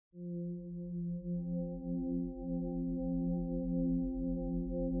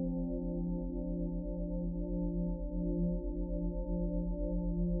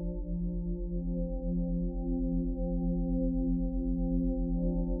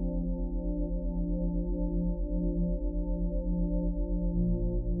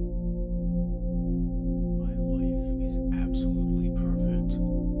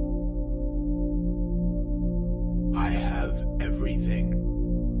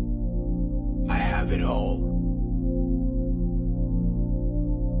have it all.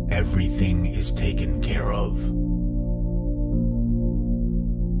 Everything is taken care of.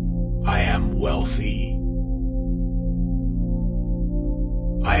 I am wealthy.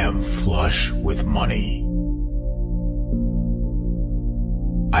 I am flush with money.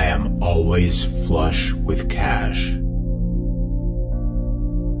 I am always flush with cash.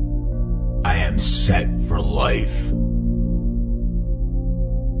 I am set for life.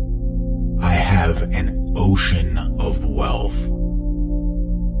 I have an ocean of wealth.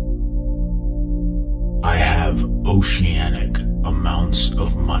 I have oceanic amounts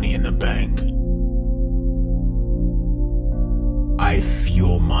of money in the bank. I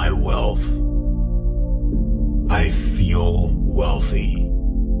feel my wealth. I feel wealthy.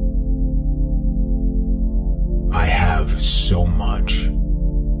 I have so much.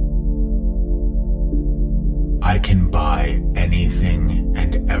 I can buy anything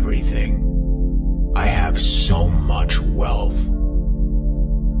and everything. I have so much wealth.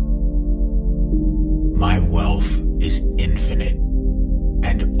 My wealth is infinite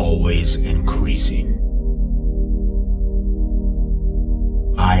and always increasing.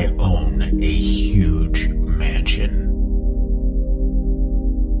 I own a huge mansion.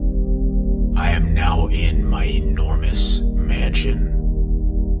 I am now in my enormous mansion.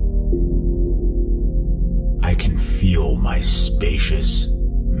 I can feel my spacious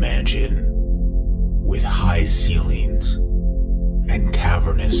mansion with high ceilings and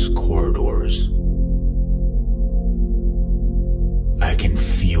cavernous corridors. I can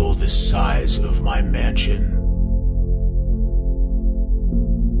feel the size of my mansion.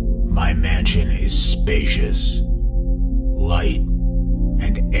 My mansion is spacious, light,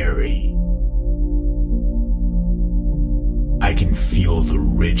 and airy. I can feel the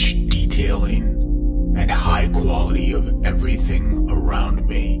rich detailing and high quality of everything around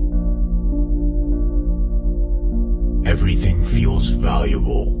me. Everything feels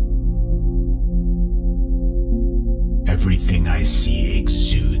valuable. Everything I see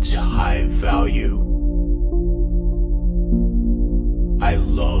exudes high value. I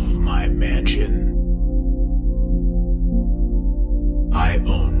love my mansion. I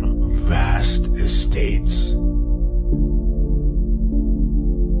own vast estates.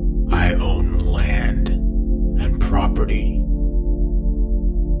 I own land and property.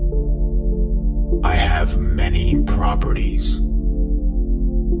 I have many properties.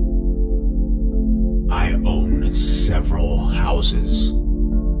 I own several houses.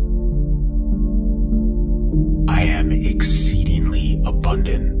 I am exceedingly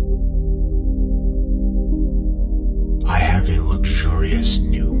abundant. I have a luxurious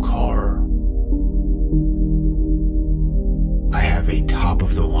new car. I have a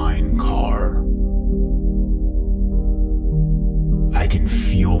top-of-the-line car. I can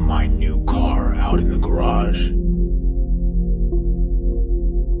feel my new car out in the garage.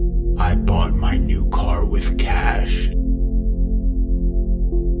 I bought my new car with cash.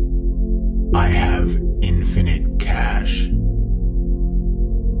 I have infinite cash.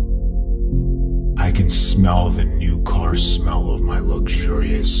 I can smell the new car smell of my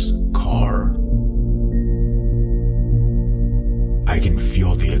luxurious car. I can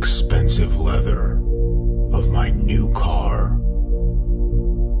feel the expensive leather of my new car.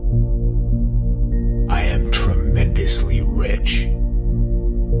 I am tremendously rich.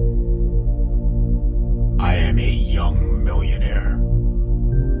 I am a young millionaire.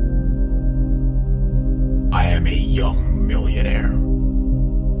 I am a young millionaire.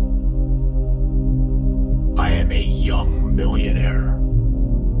 I am a young millionaire.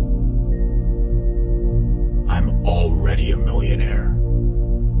 I'm already a millionaire.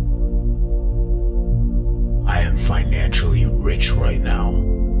 I am financially rich right now.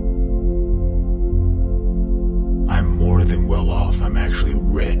 I'm more than well off. I'm actually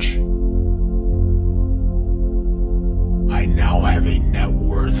rich. I now have a net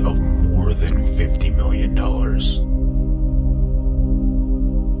worth of more than $50 million.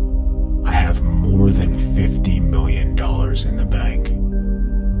 I have more than $50 million in the bank.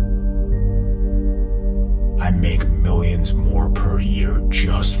 I make millions more per year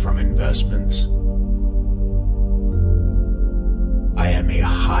just from investments. I am a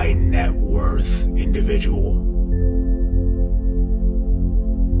high net worth individual.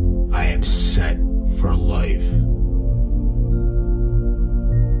 I am set for life.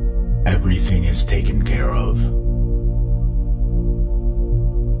 Everything is taken care of.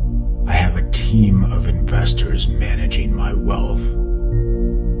 I have a team of investors managing my wealth.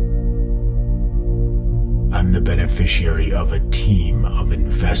 I'm the beneficiary of a team of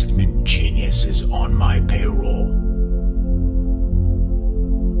investment geniuses on my payroll.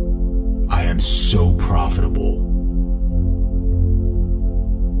 I am so profitable.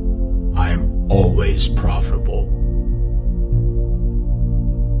 I am always profitable.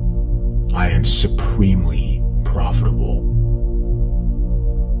 I am supremely profitable.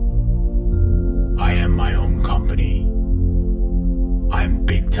 I am my own company. I'm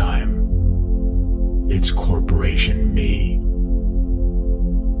big time. It's corporation me.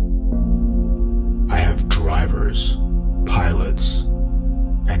 I have drivers, pilots,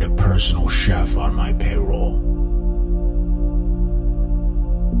 and a personal chef on my payroll.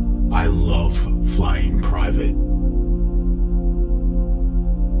 I love flying private.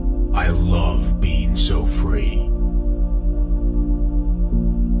 I love being so free.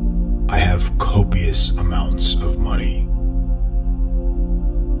 I have copious amounts of money.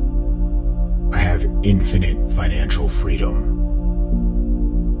 I have infinite financial freedom.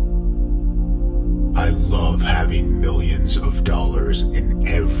 I love having millions of dollars in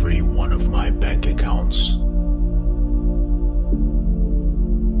every one of my bank accounts.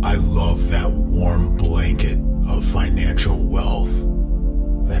 I love that warm blanket of financial wealth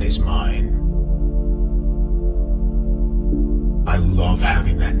that is mine. I love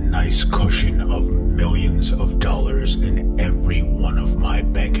having that nice cushion of millions of dollars in every one of my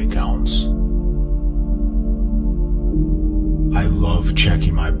bank accounts. I love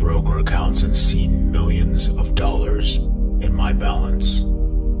checking my broker accounts and seeing millions of dollars in my balance.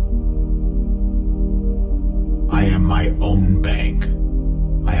 I am my own bank.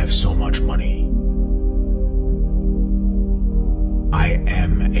 I have so much money. I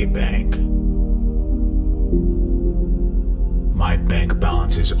am a bank. My bank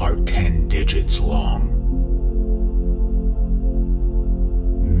balances are 10 digits long.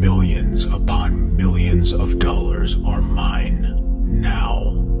 Millions upon millions of dollars are mine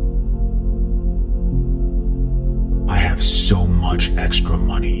now. I have so much extra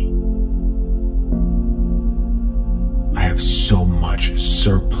money. I have so much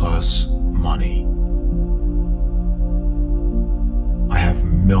surplus money. I have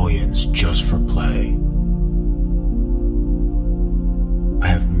millions just for play. I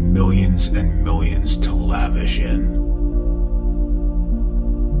have millions and millions to lavish in.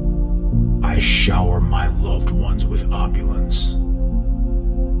 I shower my loved ones with opulence.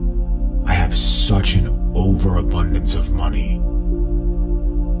 I have such an overabundance of money.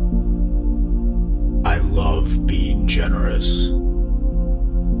 I love being generous.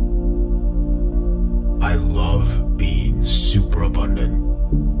 I love being super abundant.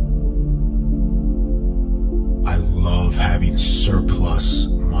 I love having surplus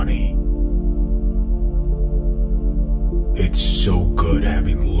money. It's so good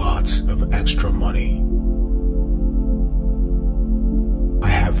having lots of extra money. I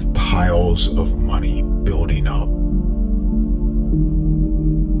have piles of money building up.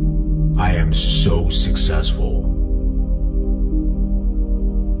 I am so successful.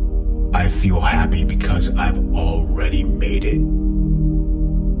 I feel happy because I've already made it.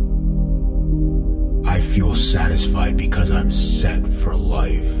 I feel satisfied because I'm set for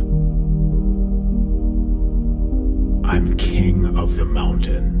life. I'm king of the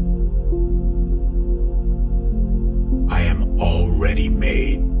mountain. I am already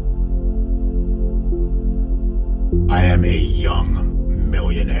made. I am a young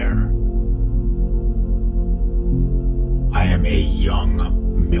millionaire. I am a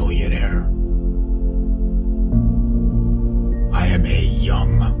young millionaire. I am a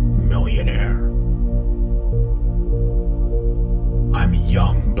young millionaire. I'm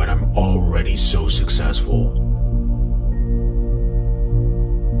young, but I'm already so successful.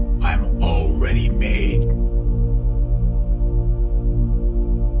 I'm already made.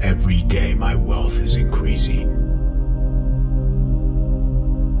 Every day my wealth is increasing.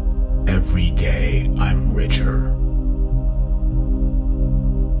 Every day I'm richer.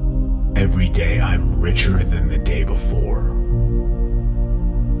 Every day I'm richer than the day before.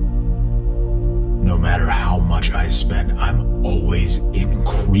 No matter how much I spend, I'm always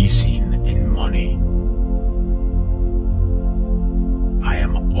increasing in money. I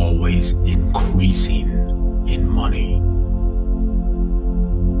am always increasing in money.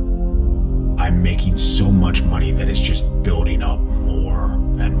 I'm making so much money that it's just building up more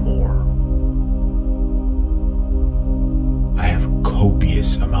and more. I have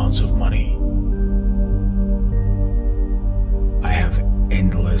copious amounts of money. I have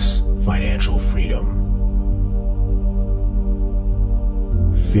endless financial freedom.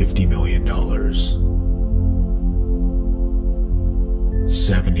 $50 million.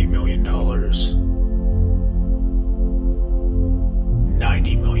 $70 million.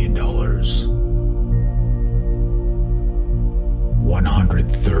 $90 million. $1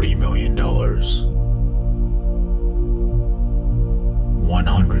 $130 million,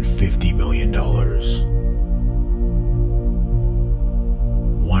 $150 million,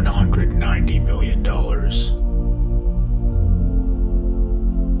 $190 million.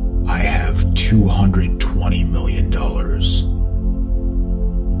 I have $220 million,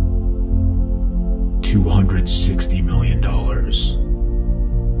 $260 million.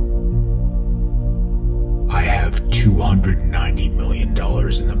 I have $290 million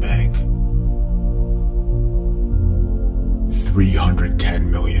in the bank, $310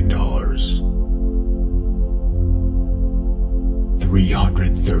 million,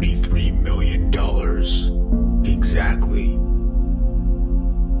 $333 million, exactly,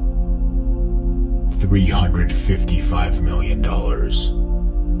 $355 million,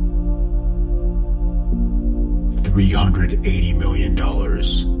 $380 million.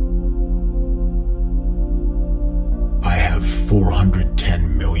 I have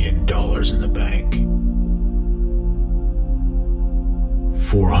 $410 million in the bank,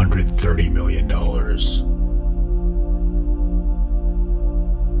 $430 million,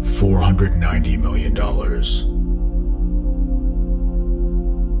 $490 million.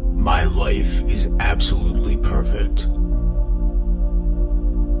 My life is absolutely perfect.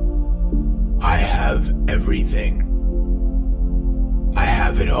 I have everything. I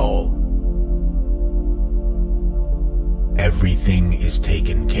have it all. Everything is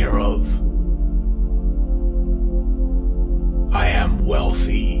taken care of. I am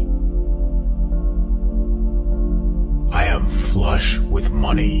wealthy. I am flush with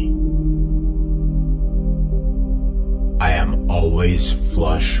money. I am always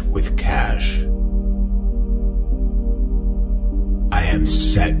flush with cash. I am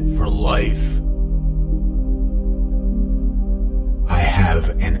set for life. I have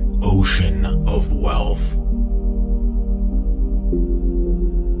an ocean of wealth.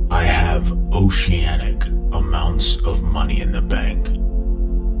 I have oceanic amounts of money in the bank.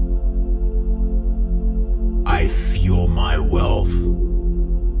 I feel my wealth.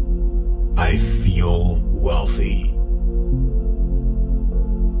 I feel wealthy.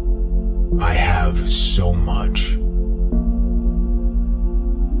 I have so much.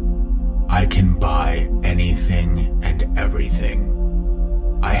 I can buy anything and everything.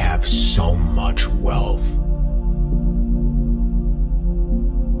 I have so much wealth.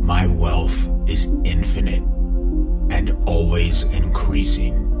 My wealth is infinite and always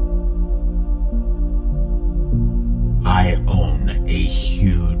increasing. I own a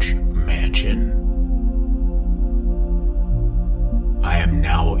huge mansion. I am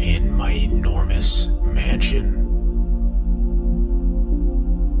now in my enormous mansion.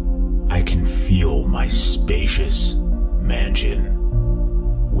 I can feel my spacious mansion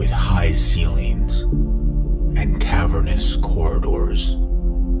with high ceilings and cavernous corridors.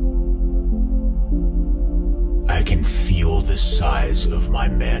 I can feel the size of my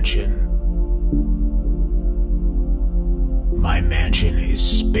mansion. My mansion is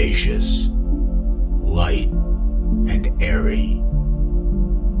spacious, light, and airy.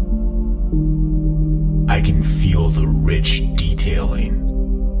 I can feel the rich detailing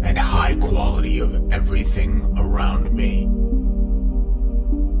and high quality of everything around me.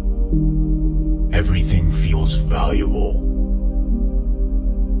 Everything feels valuable.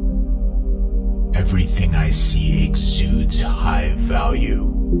 Everything I see exudes high value.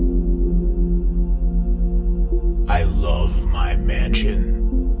 I love my mansion.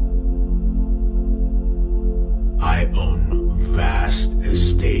 I own vast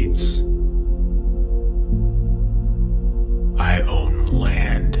estates. I own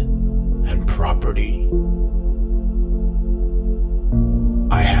land and property.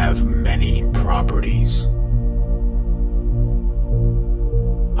 I have many properties.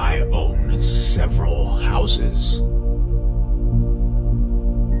 I own several houses.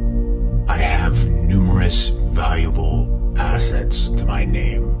 I have numerous valuable assets to my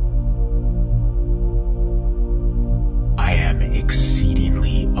name. I am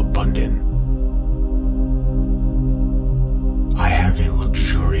exceedingly abundant. I have a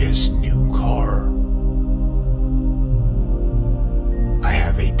luxurious new car. I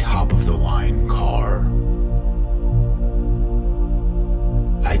have a top-of-the-line car.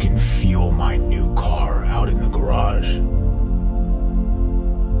 I can feel my new car out in the garage.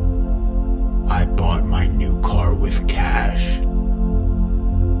 I bought my new car with cash.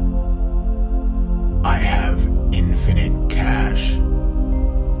 I have infinite cash.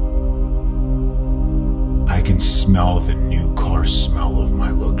 I can smell the new car smell of my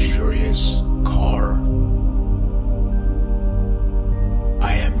luxurious car.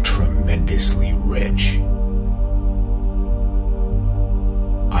 I am tremendously rich.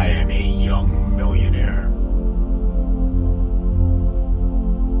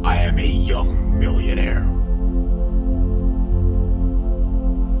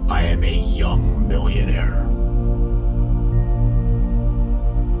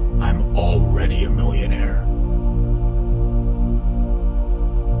 already a millionaire.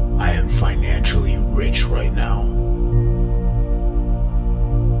 I am financially rich right now.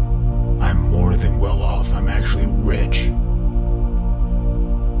 I'm more than well off. I'm actually rich.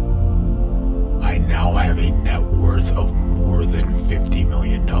 I now have a net worth of more than $50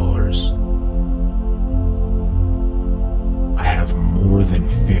 million. I have more than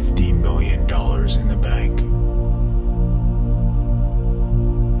 $50 million in the bank.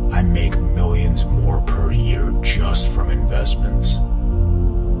 I make millions more per year just from investments.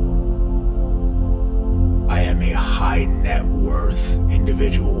 I am a high net worth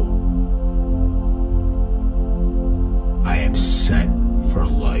individual. I am set for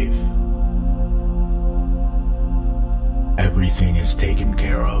life. Everything is taken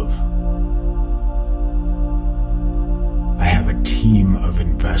care of. I have a team of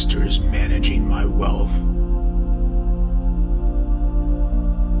investors managing my wealth.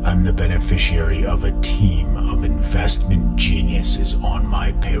 I'm the beneficiary of a team of investment geniuses on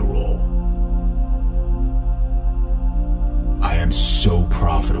my payroll. I am so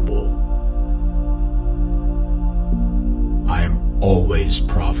profitable. I am always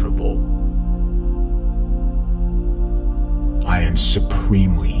profitable. I am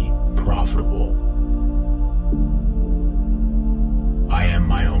supremely profitable. I am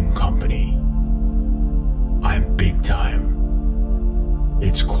my own company. I'm big time.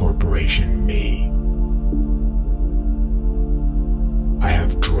 It's corporation me. I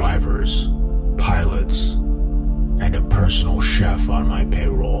have drivers, pilots, and a personal chef on my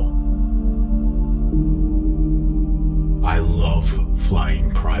payroll. I love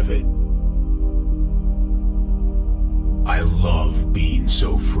flying private. I love being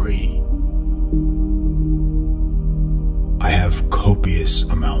so free. I have copious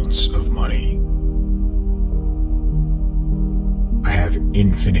amounts of money. I have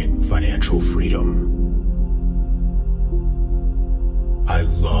infinite financial freedom. I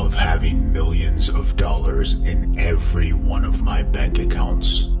love having millions of dollars in every one of my bank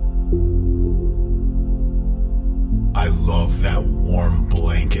accounts. I love that warm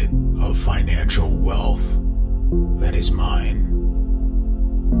blanket of financial wealth that is mine.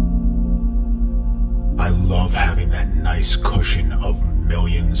 I love having that nice cushion of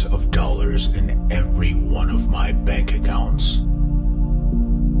millions of dollars in every one of my bank accounts.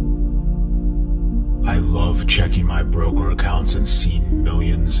 I love checking my broker accounts and seeing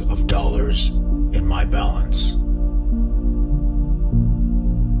millions of dollars in my balance.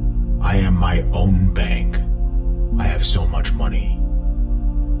 I am my own bank. I have so much money.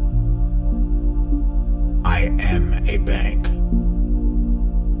 I am a bank.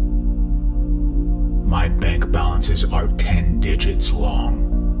 My bank balances are 10 digits long.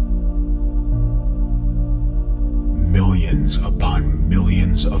 Millions upon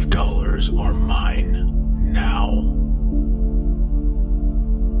millions of dollars are mine now.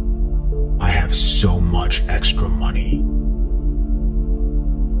 I have so much extra money.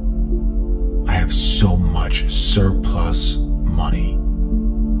 I have so much surplus money.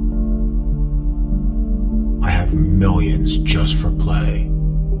 I have millions just for play.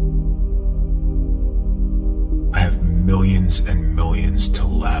 I have millions and millions to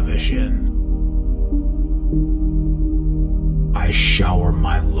lavish in. I shower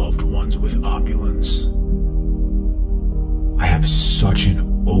my loved ones with opulence. I have such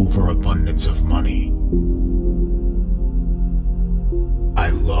an overabundance of money. I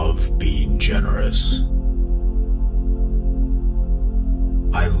love being generous.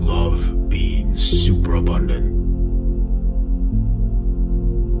 I love being super abundant.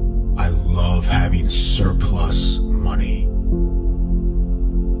 I love having surplus money.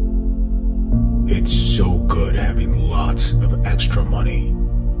 It's so good having lots of extra money.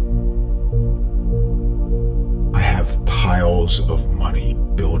 I have piles of money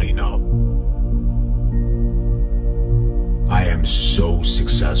building up. I am so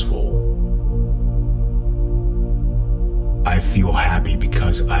successful. I feel happy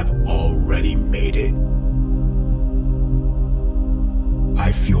because I've already made it.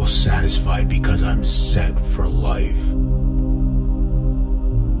 I feel satisfied because I'm set for life.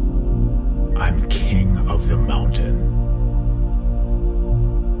 I'm king of the mountain.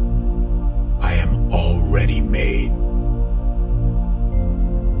 I am already made.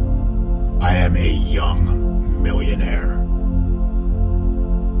 I am a young millionaire.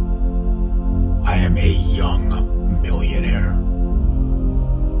 I am a young millionaire.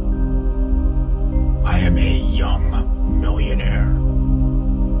 I am a young millionaire.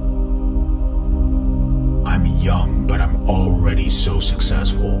 I'm young, but I'm already so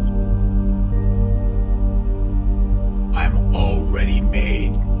successful. I'm already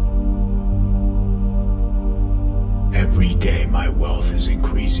made. day my wealth is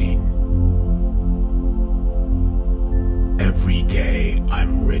increasing. Every day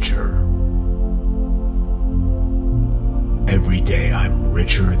I'm richer. Every day I'm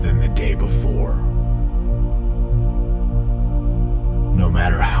richer than the day before. No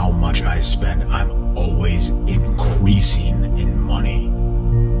matter how much I spend, I'm always increasing in money.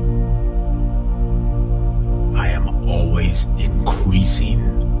 I am always increasing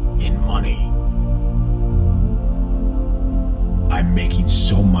in money. I'm making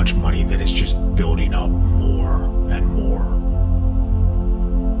so much money that it's just building up more and more.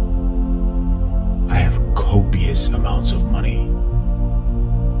 I have copious amounts of money.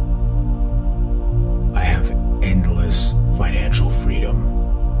 I have endless financial freedom.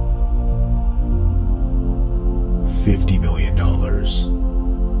 $50 million.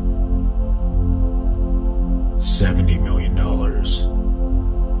 $70 million.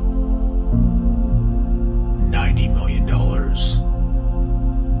 $90 million.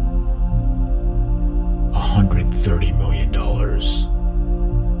 $130 million.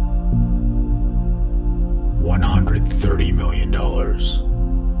 $130 million.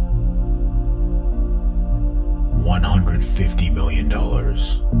 $150 million.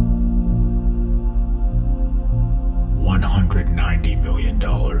 $190 million.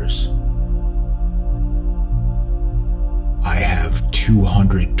 I have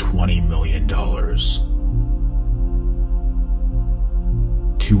 $220 million.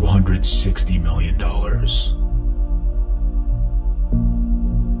 $260 million.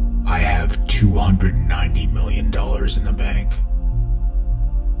 I have $290 million in the bank.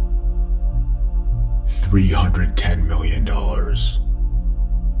 $310 million.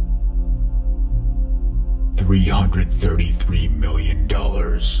 $333 million.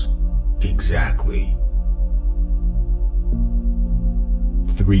 Exactly.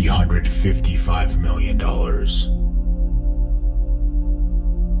 $355 million.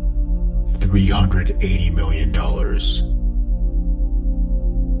 $380 million.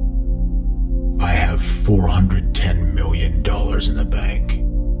 I have $410 million in the bank.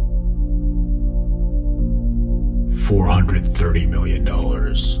 $430 million.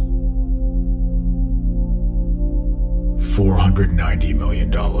 $490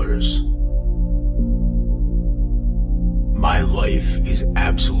 million. My life is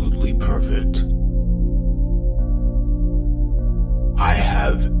absolutely perfect. I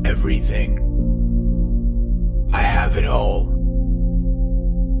have everything. I have it all.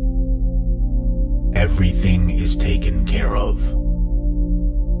 Everything is taken care of.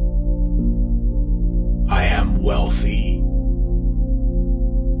 I am wealthy.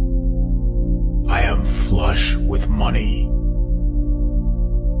 I am flush with money.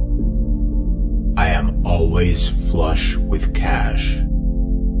 I am always flush with cash.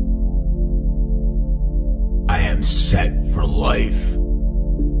 I am set for life.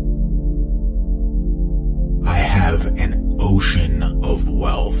 I have an ocean of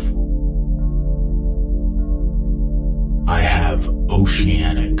wealth. I have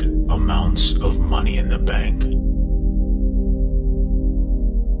oceanic amounts of money in the bank.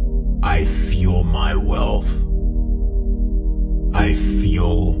 I feel my wealth. I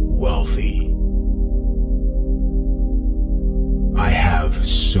feel wealthy. I have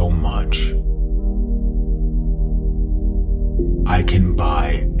so much. I can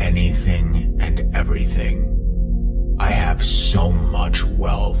buy anything and everything. I have so much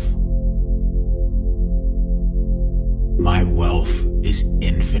wealth. My wealth is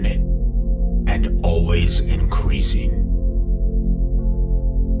infinite and always increasing.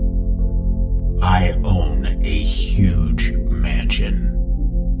 I own a huge mansion.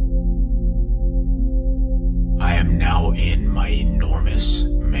 I am now in my enormous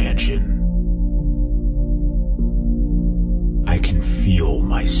mansion. I can feel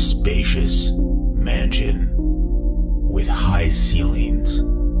my spacious mansion with high ceilings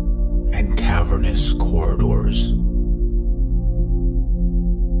and cavernous corridors.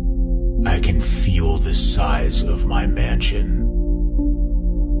 I can feel the size of my mansion.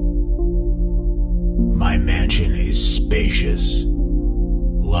 My mansion is spacious,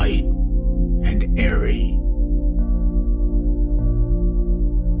 light, and airy.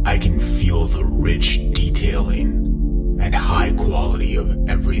 I can feel the rich detailing and high quality of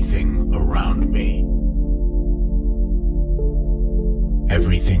everything around me.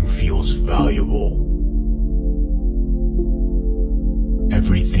 Everything feels valuable.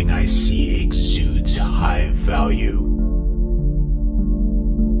 Everything I see exudes high value.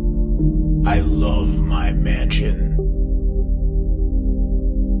 I love my mansion.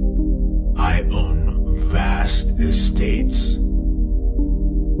 I own vast estates.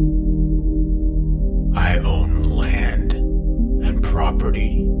 I own land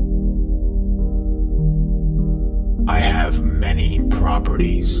property. I have many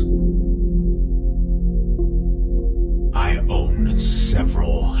properties. I own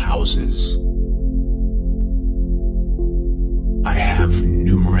several houses. I have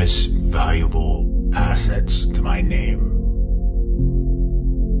numerous valuable assets to my name.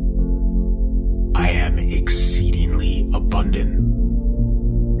 I am exceedingly abundant.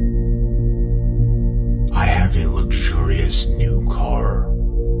 I have a luxurious new car.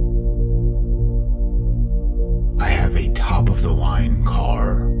 I have a top-of-the-line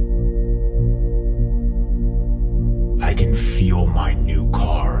car. I can feel my new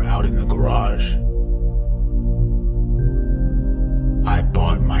car out in the garage. I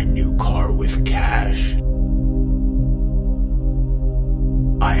bought my new car with cash.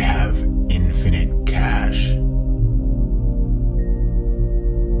 I have infinite cash.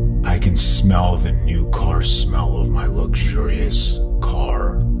 I can smell the new car smell of my luxurious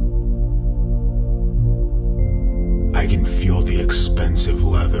car. I can feel the expensive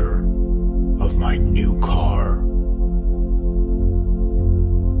leather of my new car.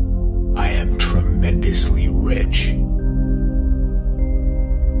 I am tremendously rich.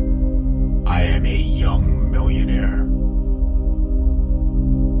 I am a young millionaire.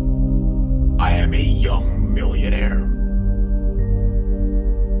 I am a young millionaire.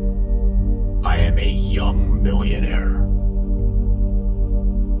 I am a young millionaire.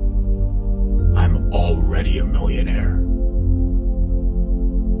 I'm already a millionaire.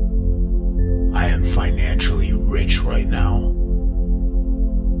 I am financially rich right now.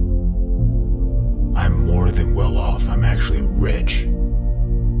 I'm more than well off. I'm actually rich.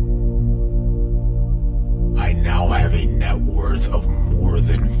 I now have a net worth of more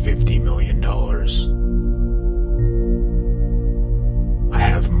than $50 million. I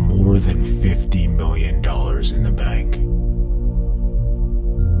have more than $50 million in the bank.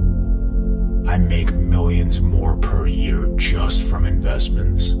 I make millions more per year just from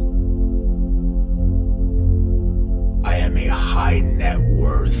investments. I am a high net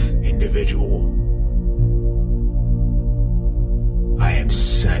worth individual. I am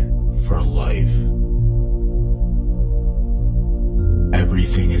set for life.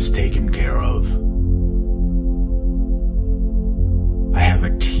 Everything is taken care of. I have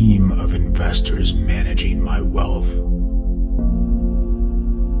a team of investors managing my wealth.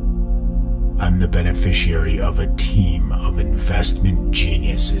 I'm the beneficiary of a team of investment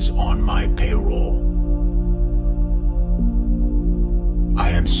geniuses on my payroll.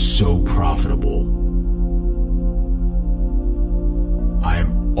 I am so profitable. I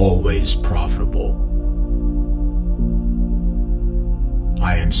am always profitable.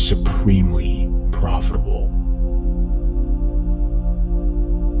 I am supremely profitable.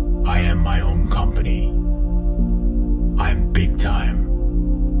 I am my own company. I'm big time.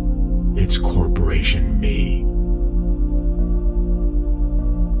 It's Corporation Me.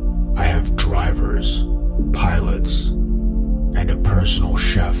 I have drivers, pilots, and a personal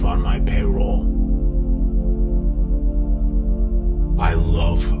chef on my payroll. I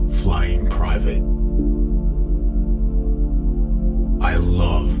love flying private. I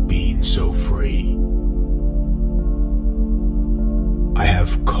love being so free. I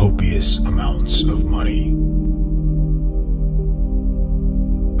have copious amounts of money.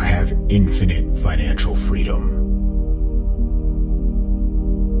 I have infinite financial freedom.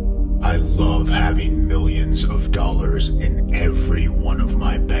 I love having millions of dollars in every one of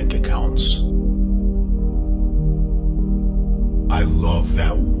my bank accounts. I love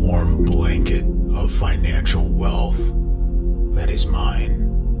that warm blanket of financial wealth that is mine.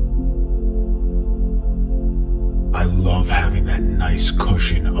 I love having that nice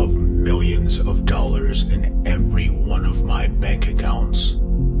cushion of millions of dollars in every one of my bank accounts.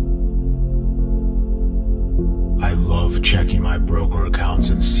 I love checking my broker accounts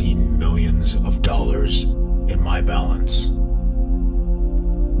and seeing millions of dollars in my balance.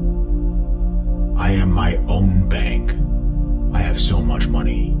 I am my own bank. I have so much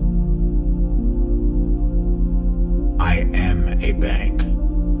money. I am a bank.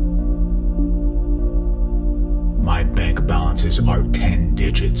 My bank balances are 10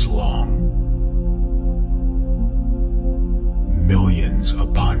 digits long. Millions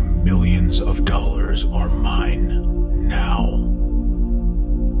upon millions of dollars are mine now.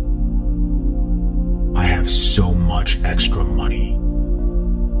 I have so much extra money.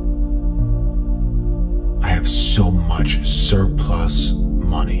 I have so much surplus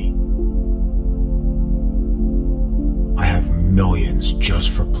money. I have millions just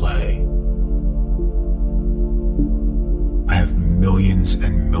for play. I have millions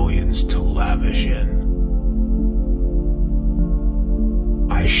and millions to lavish in.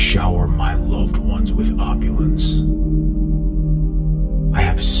 shower my loved ones with opulence. I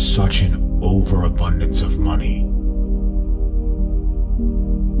have such an overabundance of money.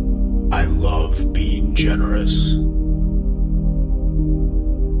 I love being generous.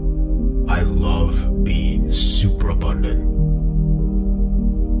 I love being super abundant.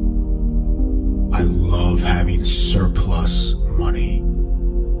 I love having surplus money.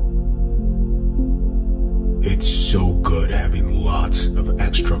 It's so good having lots of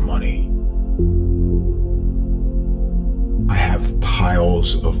extra money. I have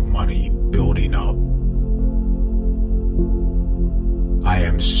piles of money building up. I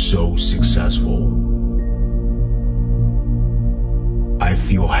am so successful. I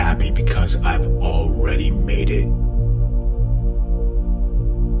feel happy because I've already made it.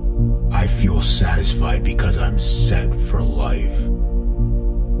 I feel satisfied because I'm set for life.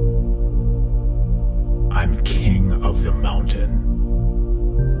 I'm king of the mountain.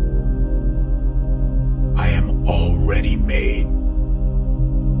 I am already made.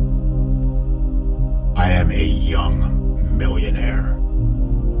 I am a young millionaire.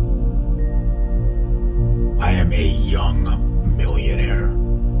 I am a young millionaire.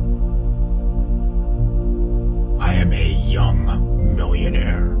 I am a young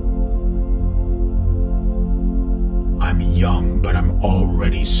millionaire. I'm young, but I'm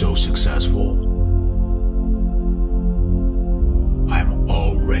already so successful. I'm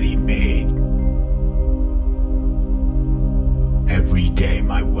already made. Every day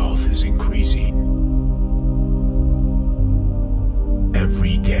my wealth is increasing.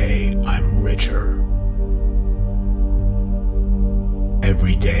 Every day I'm richer.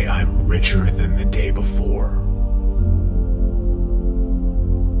 Every day I'm richer than the day before.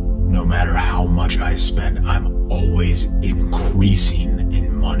 No matter how much I spend, I'm always increasing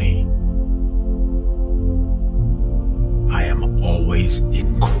in money. I am always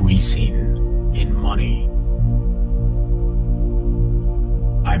increasing in money.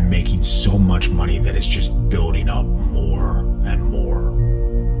 I'm making so much money that it's just building up more and more.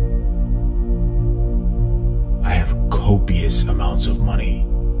 I have copious amounts of money.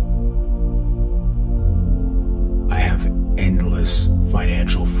 I have endless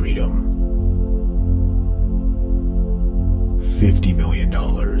financial freedom. $50 million.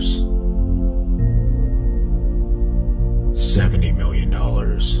 $70 million.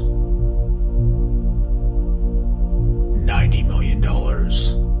 $90 million.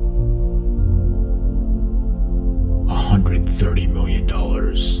 $130 million.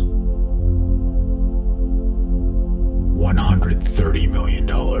 $130 million.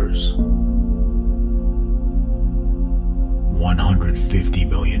 $150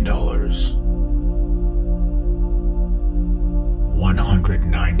 million.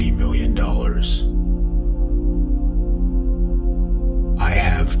 $190 million. I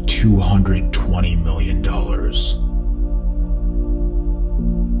have $220 million.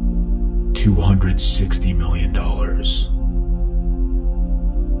 $260 million.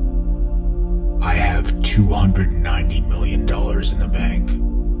 I have $290 million in the bank.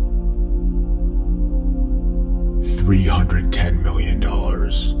 $310 million.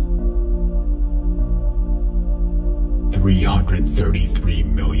 $333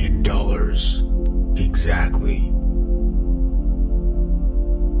 million. Exactly.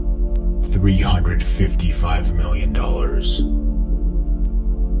 $355 million.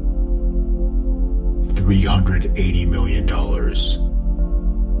 $380 million.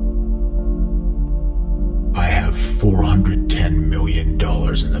 I have $410 million in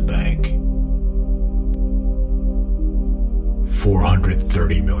the bank.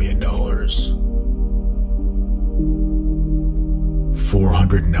 $430 million.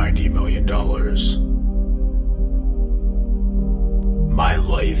 $490 million. My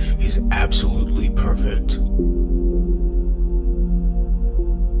life is absolutely perfect.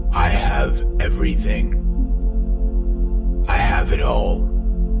 I have everything. I have it all.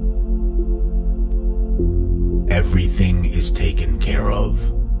 Everything is taken care of.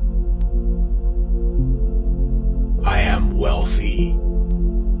 I am wealthy.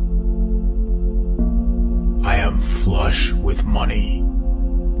 I am flush with money.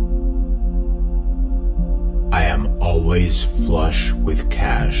 I am always flush with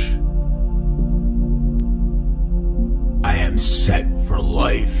cash. I am set for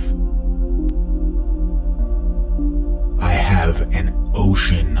life. I have an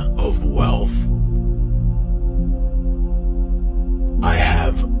ocean of wealth. I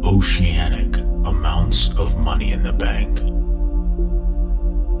have oceanic amounts of money in the bank.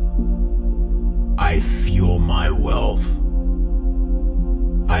 I feel my wealth.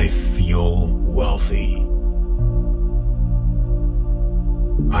 I feel wealthy.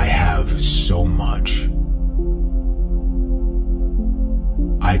 I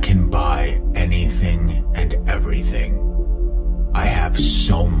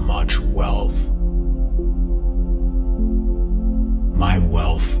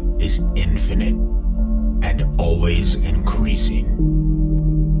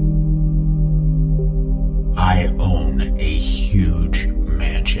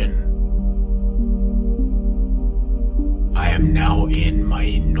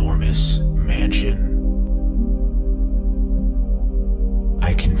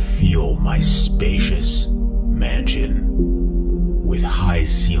high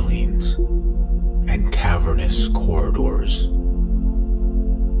ceilings and cavernous corridors.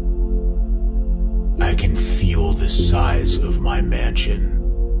 I can feel the size of my mansion.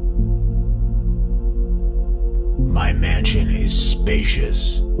 My mansion is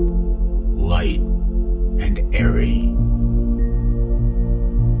spacious, light, and airy.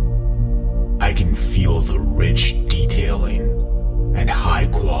 I can feel the rich detailing and high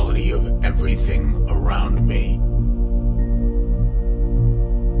quality of everything around me.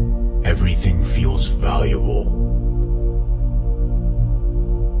 Everything feels valuable.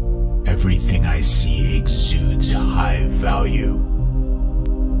 Everything I see exudes high value.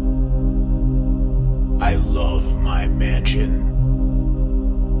 I love my mansion.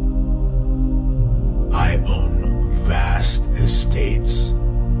 I own vast estates.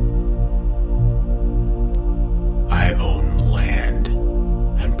 I own land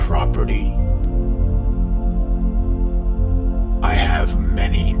and property. I have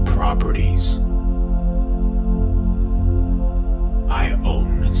many properties. I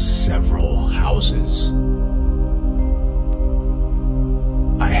own several houses.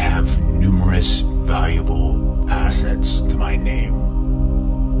 I have numerous valuable assets to my name.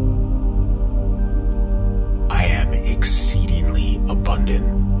 I am exceedingly abundant.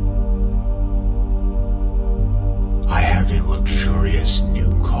 I have a luxurious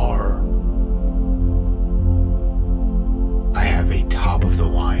new car. I have a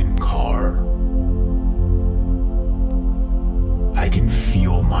top-of-the-line car. I can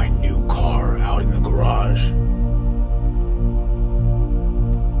feel my new car out in the garage.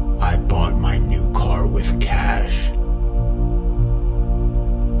 I bought my new car with cash.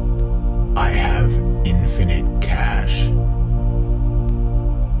 I have infinite cash.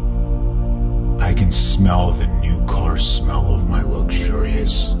 I can smell the new car smell of my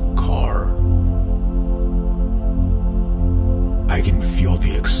luxurious car. I can feel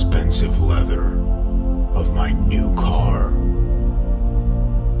the expensive leather of my new car.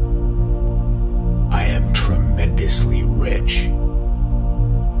 I am tremendously rich.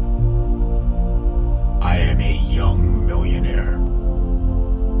 I am a young millionaire.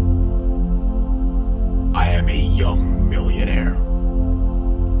 I am a young millionaire.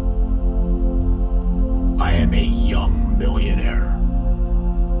 I am a young millionaire.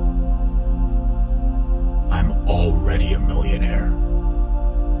 I'm already a millionaire.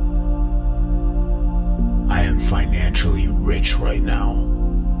 I am financially rich right now.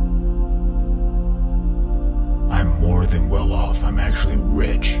 I'm more than well off. I'm actually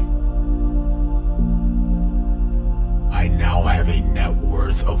rich. I now have a net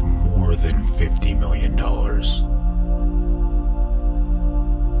worth of more than $50 million.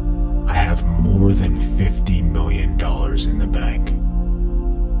 I have more than $50 million in the bank.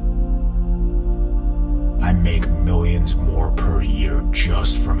 I make millions more per year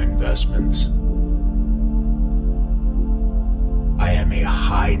just from investments. I am a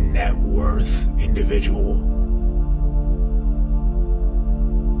high net worth individual.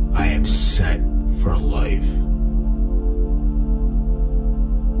 I am set for life.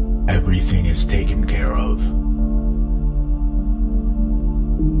 Everything is taken care of.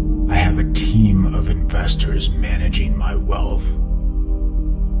 I have a team of investors managing my wealth.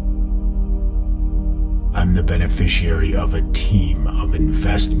 I'm the beneficiary of a team of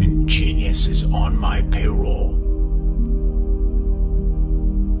investment geniuses on my payroll.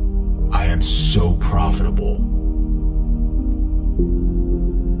 I am so profitable.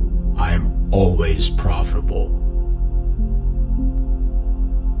 I am always profitable.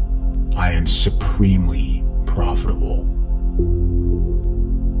 I am supremely profitable.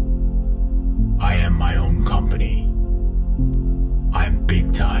 I am my own company. I'm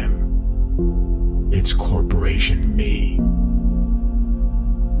big time. It's corporation me.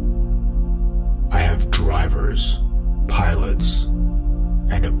 I have drivers, pilots,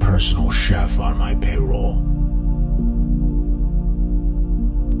 and a personal chef on my payroll.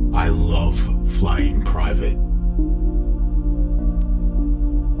 I love flying private.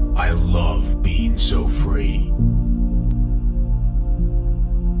 I love being so free.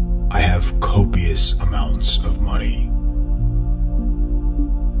 I have copious amounts of money.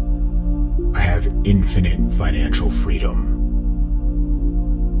 I have infinite financial freedom.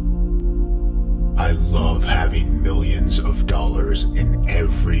 I love having millions of dollars in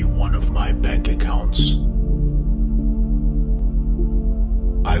every one of my bank accounts.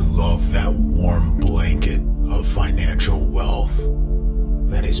 I love that warm blanket of financial wealth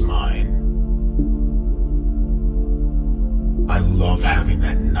that is mine. I love having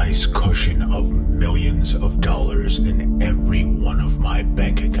that nice cushion of millions of dollars in every one of my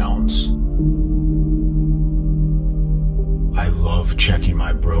bank accounts. I love love checking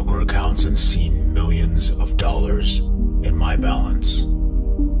my broker accounts and seeing millions of dollars in my balance.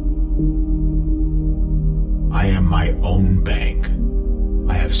 I am my own bank.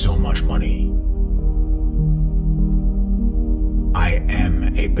 I have so much money. I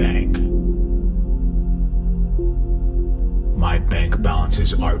am a bank. My bank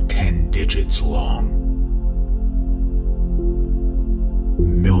balances are 10 digits long.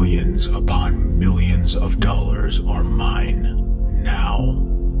 Millions upon millions of dollars are mine now.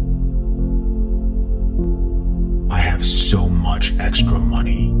 I have so much extra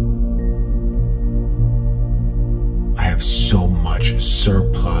money. I have so much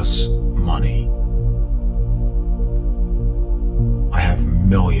surplus money. I have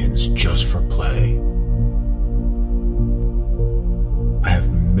millions just for play. I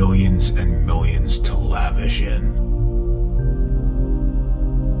have millions and millions to lavish in.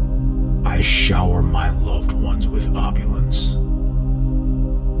 I shower my loved ones with opulence.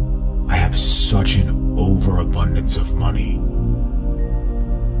 I have such an overabundance of money.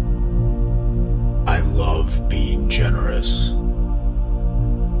 I love being generous.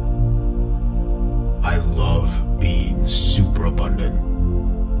 I love being super abundant.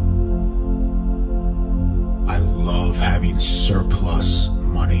 I love having surplus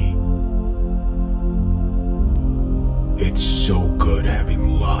money. It's so good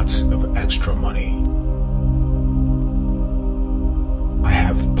having lots of extra money. I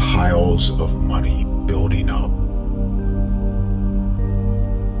have piles of money building up.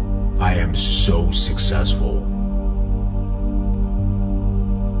 I am so successful.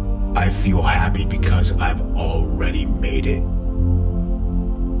 I feel happy because I've already made it.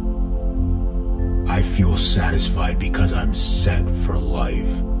 I feel satisfied because I'm set for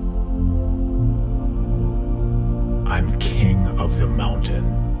life. I'm king of the mountain.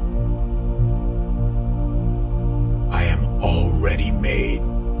 I am already made.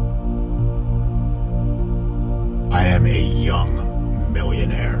 I am a young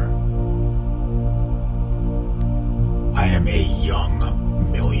millionaire. I am a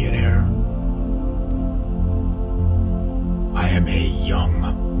young millionaire. I am a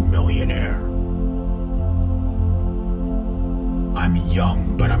young millionaire. I'm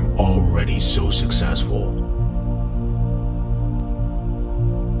young, but I'm already so successful.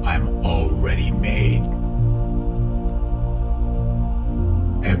 I'm already made.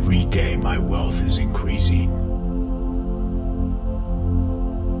 Every day my wealth is increasing.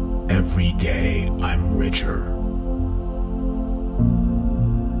 Every day I'm richer.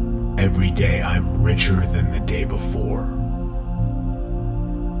 Every day I'm richer than the day before.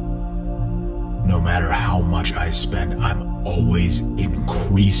 No matter how much I spend, I'm always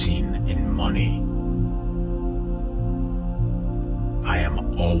increasing in money. I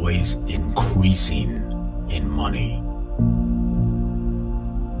am always increasing in money.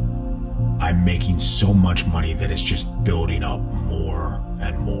 I'm making so much money that it's just building up more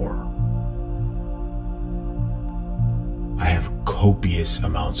and more. I have copious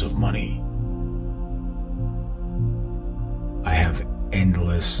amounts of money. I have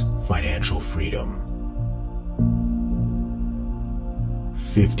endless financial freedom.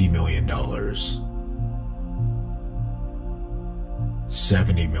 $50 million.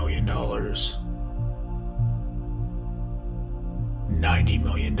 $70 million. $90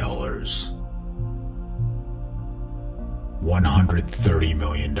 million. $130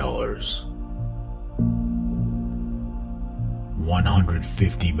 million.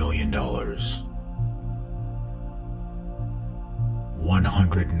 $150 million.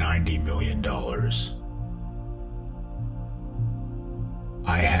 $190 million.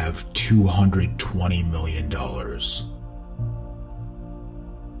 I have $220 million.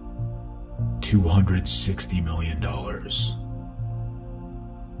 $260 million.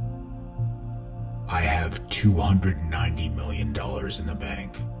 I have $290 million in the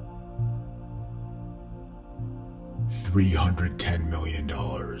bank. $310 million.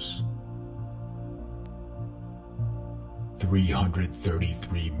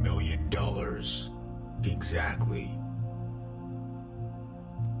 $333 million. Exactly.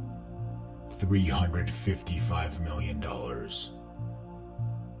 $355 million.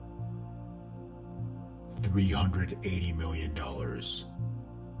 $380 million.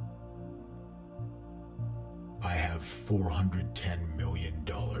 I have $410 million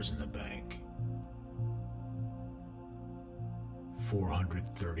in the bank.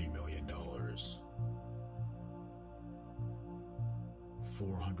 $430 million.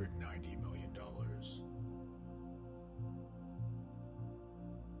 $490 million.